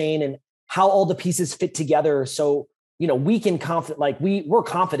supply chain and how all the pieces fit together. So, we can we're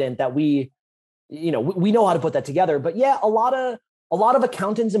confident that we know how to put that together. But yeah, a lot of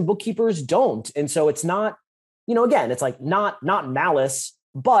accountants and bookkeepers don't. And so it's not, again, it's like not malice,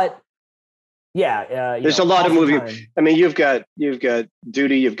 but yeah. There's a lot of moving. I mean, you've got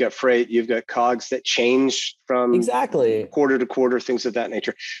duty, you've got freight, you've got COGS that change from exactly quarter to quarter, things of that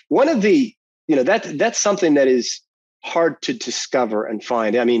nature. One of the, that's something that is hard to discover and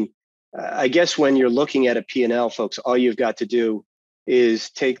find. I mean, I guess when you're looking at a P&L, folks, all you've got to do is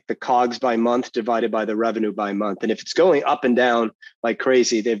take the COGS by month divided by the revenue by month. And if it's going up and down like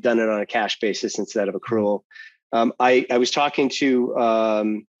crazy, they've done it on a cash basis instead of accrual. I was talking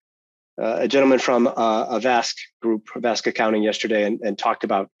to a gentleman from Avask group, Avask Accounting, yesterday, and talked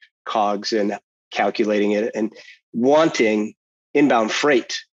about COGS and calculating it and wanting inbound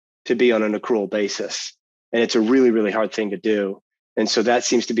freight to be on an accrual basis. And it's a really, really hard thing to do. And so that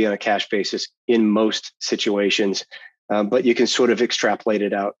seems to be on a cash basis in most situations. But you can sort of extrapolate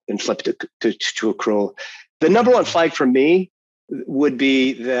it out and flip it to accrual. The number one flag for me would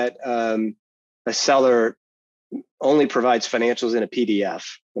be that a seller only provides financials in a PDF.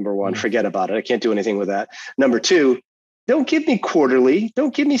 Number one, forget about it. I can't do anything with that. Number two, don't give me quarterly.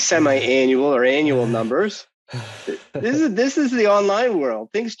 Don't give me semi-annual or annual numbers. This is the online world.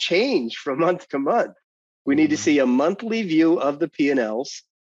 Things change from month to month. We need to see a monthly view of the P&Ls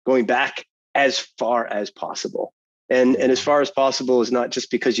going back as far as possible. And as far as possible is not just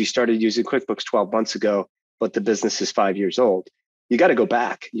because you started using QuickBooks 12 months ago, but the business is 5 years old. You got to go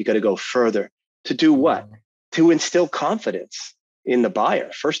back. You got to go further to do what? To instill confidence in the buyer.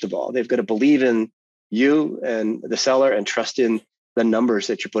 First of all, they've got to believe in you and the seller and trust in the numbers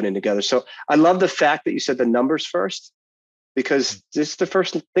that you're putting together. So I love the fact that you said the numbers first, because this is the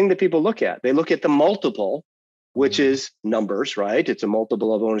first thing that people look at. They look at the multiple, which is numbers, right? It's a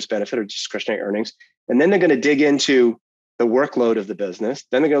multiple of owner's benefit or discretionary earnings. And then they're going to dig into the workload of the business.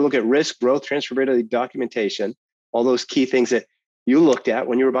 Then they're going to look at risk, growth, transferability, documentation, all those key things that you looked at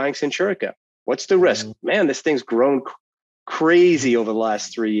when you were buying Centurica. What's the risk? Man, this thing's grown crazy over the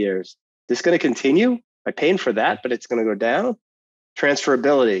last 3 years. Is this going to continue? I'm paying for that, but it's going to go down.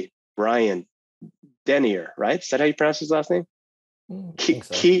 Transferability, Brian Denier, right? Is that how you pronounce his last name?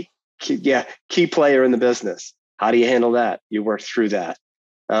 Key player in the business. How do you handle that? You work through that.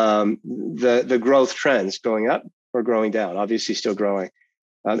 The growth trends, going up or growing down? Obviously still growing.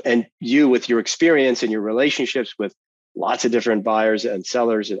 And you, with your experience and your relationships with lots of different buyers and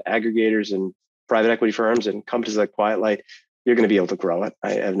sellers and aggregators and private equity firms and companies like Quiet Light, you're going to be able to grow it.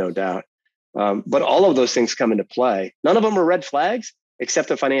 I have no doubt. But all of those things come into play. None of them are red flags except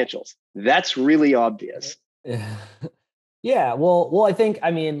the financials. That's really obvious. Yeah. Well, I think,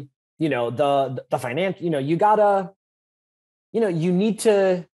 I mean, the finance, you gotta, you need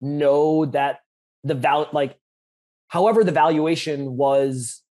to know that the value, like, however the valuation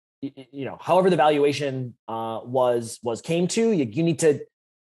was, however the valuation was came to, you need to,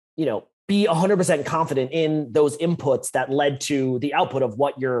 be 100% confident in those inputs that led to the output of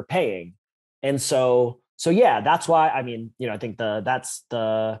what you're paying. And so yeah, that's why, I mean, I think is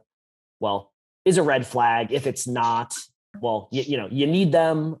a red flag. If it's not, well, you need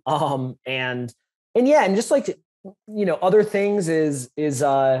them. And just like, other things is,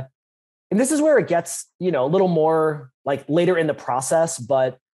 and this is where it gets, a little more like later in the process,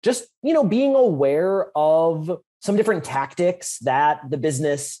 but just, being aware of some different tactics that the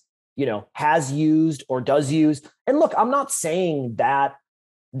business, has used or does use. And look, I'm not saying that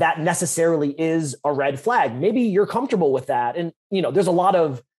necessarily is a red flag. Maybe you're comfortable with that. And, there's a lot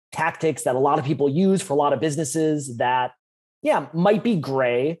of tactics that a lot of people use for a lot of businesses that, might be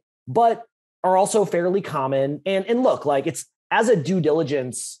gray, but are also fairly common. And look, like, it's, as a due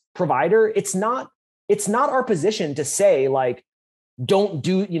diligence provider, it's not our position to say, like, don't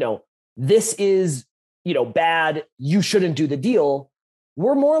do, this is, bad, you shouldn't do the deal.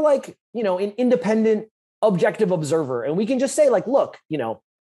 We're more like, an independent, objective observer. And we can just say, like, look,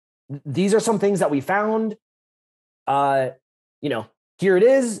 these are some things that we found, here it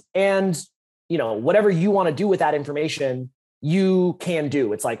is. And, whatever you want to do with that information, you can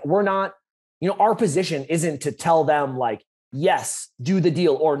do. It's like, we're not, our position isn't to tell them, like, yes, do the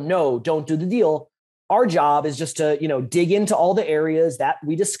deal, or no, don't do the deal. Our job is just to, dig into all the areas that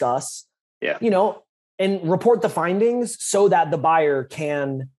we discuss, and report the findings so that the buyer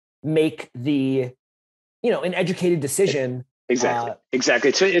can make the, an educated decision.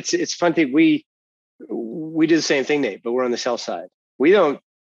 Exactly. So it's fun thing. We do the same thing, Nate, but we're on the sell side. We don't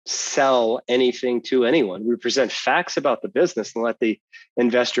sell anything to anyone. We present facts about the business and let the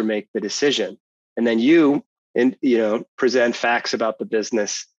investor make the decision. And then you present facts about the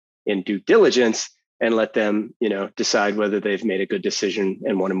business in due diligence and let them, decide whether they've made a good decision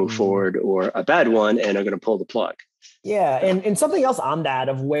and want to move forward, or a bad one and are going to pull the plug. Yeah. And something else on that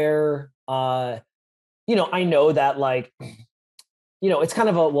of where, I know that it's kind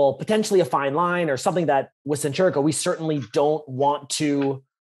of potentially a fine line, or something that with Centurica, we certainly don't want to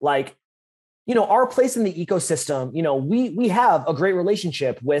our place in the ecosystem. We have a great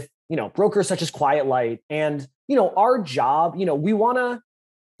relationship with, brokers such as Quiet Light, and, our job, we want to,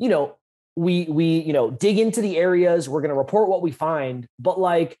 we dig into the areas, we're going to report what we find, but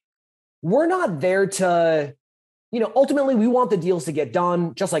we're not there to, ultimately we want the deals to get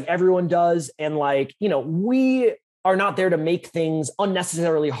done just like everyone does. And we are not there to make things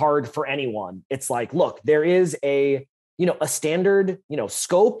unnecessarily hard for anyone. It's look, there is a standard,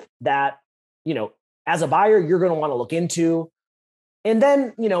 scope that, as a buyer, you're going to want to look into. And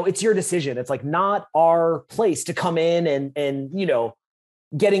then, it's your decision. It's not our place to come in and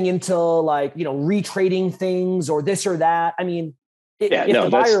getting into retrading things or this or that. I mean, if the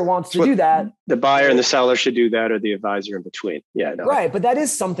buyer wants to do that, the buyer and the seller should do that, or the advisor in between. Yeah. No. Right. But that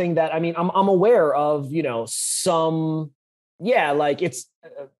is something that, I'm aware of, some, it's,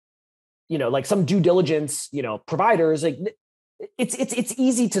 some due diligence, providers, it's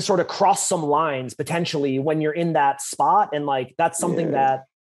easy to sort of cross some lines potentially when you're in that spot. And that's something that,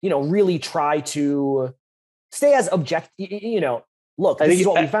 really try to stay as objective, look, this is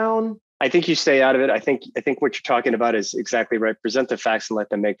what we found. I think you stay out of it. I think what you're talking about is exactly right. Present the facts and let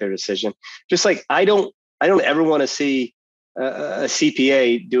them make their decision. Just like I don't ever want to see a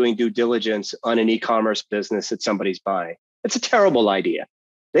CPA doing due diligence on an e-commerce business that somebody's buying. It's a terrible idea.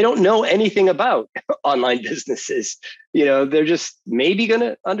 They don't know anything about online businesses. They're just maybe going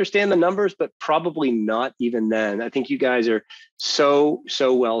to understand the numbers, but probably not even then. I think you guys are so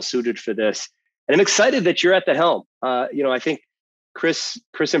well suited for this. And I'm excited that you're at the helm. I think Chris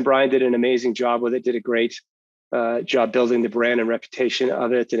and Brian did an amazing job with it, did a great job building the brand and reputation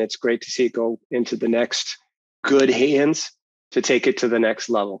of it. And it's great to see it go into the next good hands to take it to the next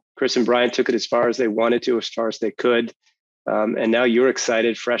level. Chris and Brian took it as far as they wanted to, as far as they could. And now you're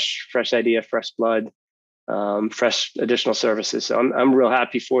excited, fresh idea, fresh blood, fresh additional services. So I'm real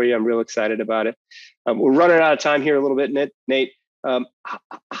happy for you. I'm real excited about it. We're running out of time here a little bit, Nate. How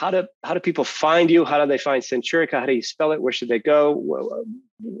do people find you? How do they find Centurica? How do you spell it? Where should they go?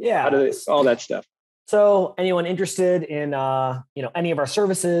 All that stuff. So anyone interested in, any of our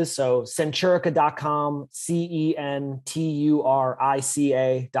services, so Centurica.com,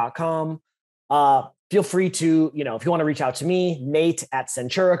 Centurica.com. Feel free to, if you want to reach out to me, Nate at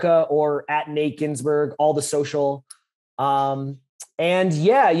Centurica or at Nate Ginsburg, all the social. And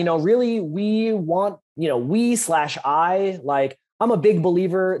really we want, I'm a big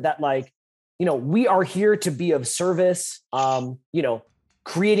believer that we are here to be of service.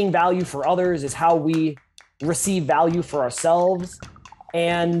 Creating value for others is how we receive value for ourselves.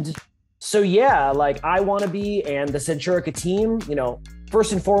 And so, I want to be, and the Centurica team,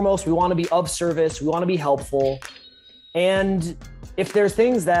 first and foremost, we want to be of service. We want to be helpful. And if there's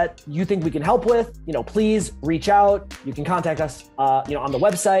things that you think we can help with, please reach out. You can contact us, on the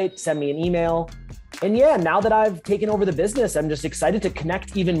website, send me an email. And now that I've taken over the business, I'm just excited to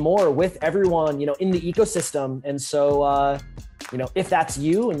connect even more with everyone, in the ecosystem. And so, if that's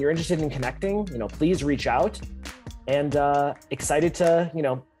you and you're interested in connecting, please reach out, and excited to,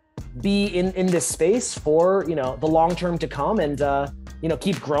 be in this space for, the long term to come, and,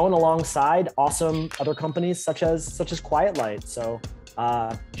 keep growing alongside awesome other companies such as Quiet Light. So,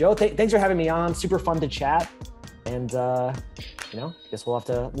 Joe, thanks for having me on. Super fun to chat. And, guess we'll have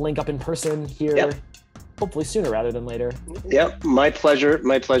to link up in person here. Yep. Hopefully sooner rather than later. Yep. My pleasure.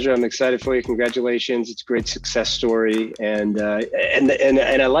 I'm excited for you. Congratulations. It's a great success story. And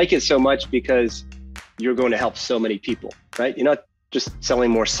I like it so much because you're going to help so many people, right? You're not just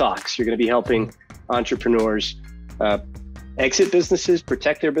selling more socks. You're going to be helping entrepreneurs exit businesses,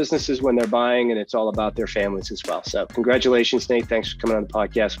 protect their businesses when they're buying, and it's all about their families as well. So congratulations, Nate. Thanks for coming on the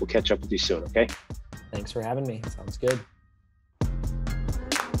podcast. We'll catch up with you soon. Okay. Thanks for having me. Sounds good.